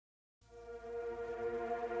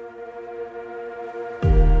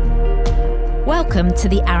Welcome to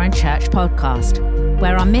the Arran Church podcast,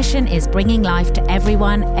 where our mission is bringing life to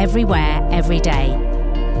everyone, everywhere, every day.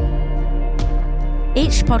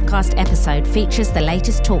 Each podcast episode features the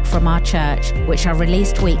latest talk from our church, which are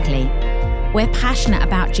released weekly. We're passionate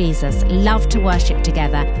about Jesus, love to worship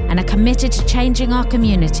together, and are committed to changing our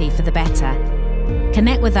community for the better.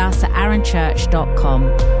 Connect with us at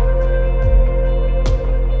arranchurch.com.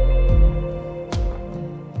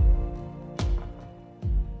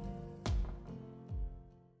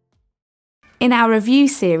 In our review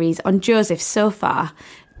series on Joseph so far,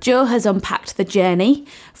 Joe has unpacked the journey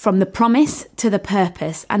from the promise to the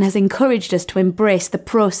purpose and has encouraged us to embrace the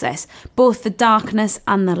process, both the darkness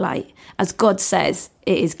and the light, as God says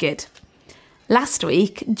it is good. Last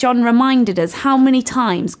week, John reminded us how many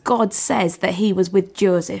times God says that he was with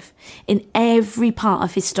Joseph in every part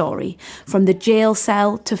of his story, from the jail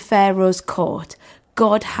cell to Pharaoh's court.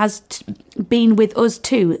 God has been with us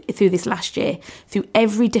too through this last year, through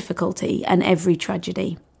every difficulty and every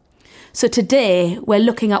tragedy. So today we're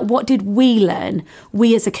looking at what did we learn,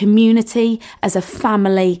 we as a community, as a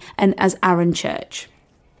family and as Arran Church.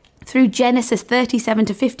 Through Genesis 37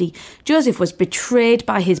 to 50, Joseph was betrayed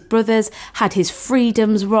by his brothers, had his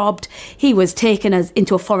freedoms robbed, he was taken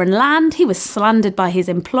into a foreign land, he was slandered by his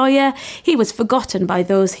employer, he was forgotten by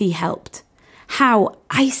those he helped. How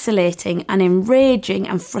isolating and enraging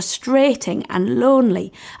and frustrating and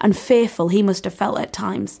lonely and fearful he must have felt at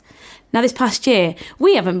times. Now, this past year,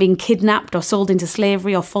 we haven't been kidnapped or sold into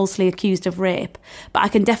slavery or falsely accused of rape, but I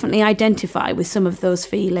can definitely identify with some of those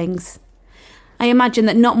feelings. I imagine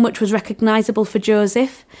that not much was recognisable for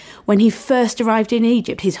Joseph. When he first arrived in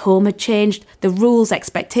Egypt, his home had changed, the rules,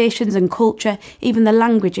 expectations and culture, even the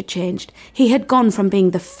language had changed. He had gone from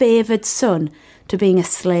being the favoured son to being a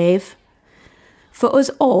slave. For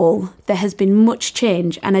us all, there has been much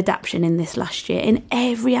change and adaptation in this last year, in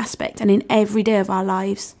every aspect and in every day of our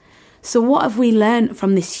lives. So what have we learned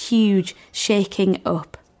from this huge shaking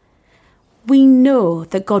up? We know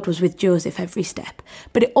that God was with Joseph every step,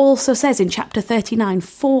 but it also says in chapter 39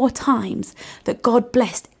 4 times that God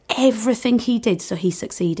blessed everything he did so he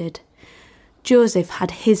succeeded. Joseph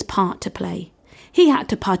had his part to play. He had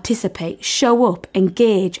to participate, show up,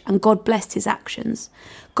 engage, and God blessed his actions.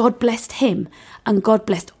 God blessed him, and God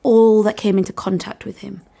blessed all that came into contact with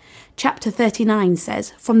him. Chapter 39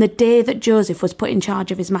 says, from the day that Joseph was put in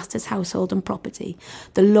charge of his master's household and property,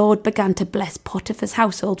 the Lord began to bless Potiphar's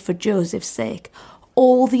household for Joseph's sake.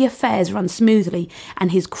 All the affairs ran smoothly,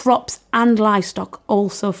 and his crops and livestock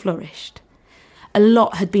also flourished. A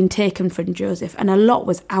lot had been taken from Joseph, and a lot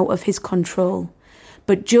was out of his control.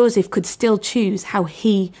 But Joseph could still choose how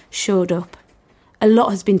he showed up. A lot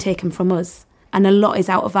has been taken from us, and a lot is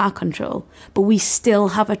out of our control, but we still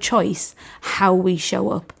have a choice how we show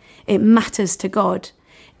up. It matters to God,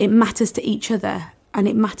 it matters to each other, and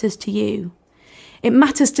it matters to you. It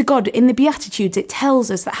matters to God. In the Beatitudes, it tells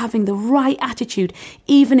us that having the right attitude,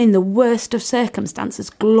 even in the worst of circumstances,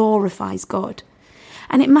 glorifies God.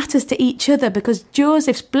 And it matters to each other because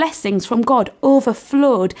Joseph's blessings from God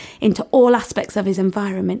overflowed into all aspects of his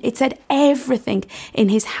environment. It said everything in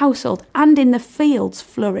his household and in the fields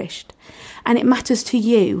flourished. And it matters to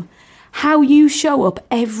you. How you show up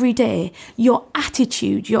every day, your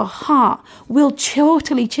attitude, your heart will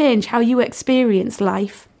totally change how you experience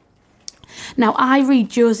life. Now, I read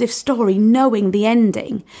Joseph's story knowing the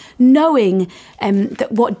ending, knowing that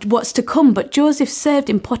what's to come. But Joseph served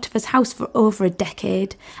in Potiphar's house for over a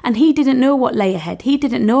decade, and he didn't know what lay ahead. He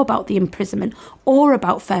didn't know about the imprisonment or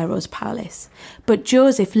about Pharaoh's palace. But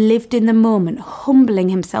Joseph lived in the moment, humbling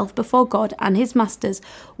himself before God and his masters,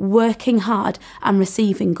 working hard and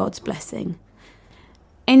receiving God's blessing.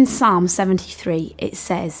 In Psalm 73, it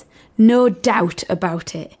says, "No doubt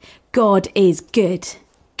about it, God is good.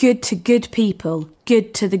 Good to good people,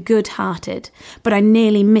 good to the good-hearted. But I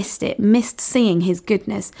nearly missed seeing his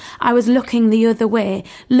goodness. I was looking the other way,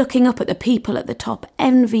 looking up at the people at the top,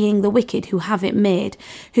 envying the wicked who have it made,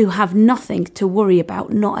 who have nothing to worry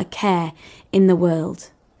about, not a care in the world."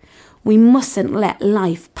 We mustn't let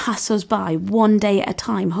life pass us by one day at a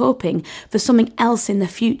time, hoping for something else in the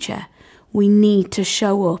future. We need to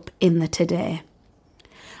show up in the today.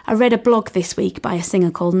 I read a blog this week by a singer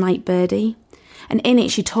called Nightbirdie. And in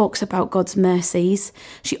it she talks about God's mercies.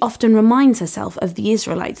 She often reminds herself of the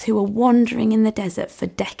Israelites who were wandering in the desert for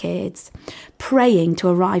decades, praying to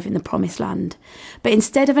arrive in the promised land. But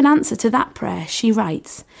instead of an answer to that prayer, she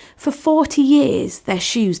writes, for 40 years their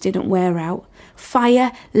shoes didn't wear out.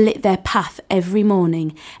 Fire lit their path every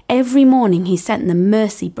morning. Every morning he sent them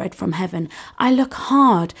mercy bread from heaven. I look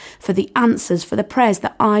hard for the answers for the prayers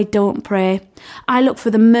that I don't pray. I look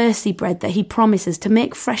for the mercy bread that he promises to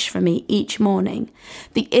make fresh for me each morning.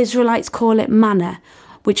 The Israelites call it manna,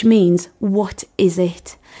 which means, what is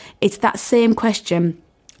it? It's that same question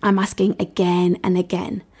I'm asking again and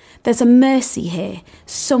again. There's a mercy here,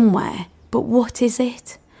 somewhere, but what is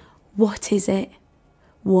it? What is it?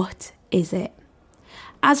 What is it?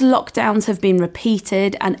 As lockdowns have been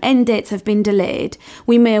repeated and end dates have been delayed,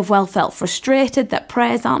 we may have well felt frustrated that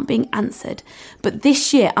prayers aren't being answered. But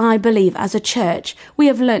this year, I believe, as a church, we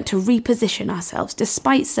have learnt to reposition ourselves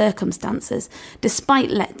despite circumstances, despite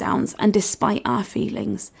letdowns, and despite our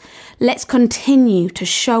feelings. Let's continue to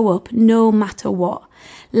show up no matter what.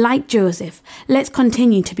 Like Joseph, let's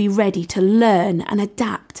continue to be ready to learn and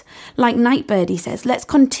adapt. Like Nightbirdie says, let's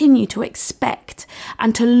continue to expect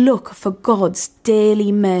and to look for God's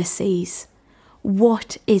daily mercies.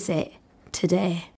 What is it today?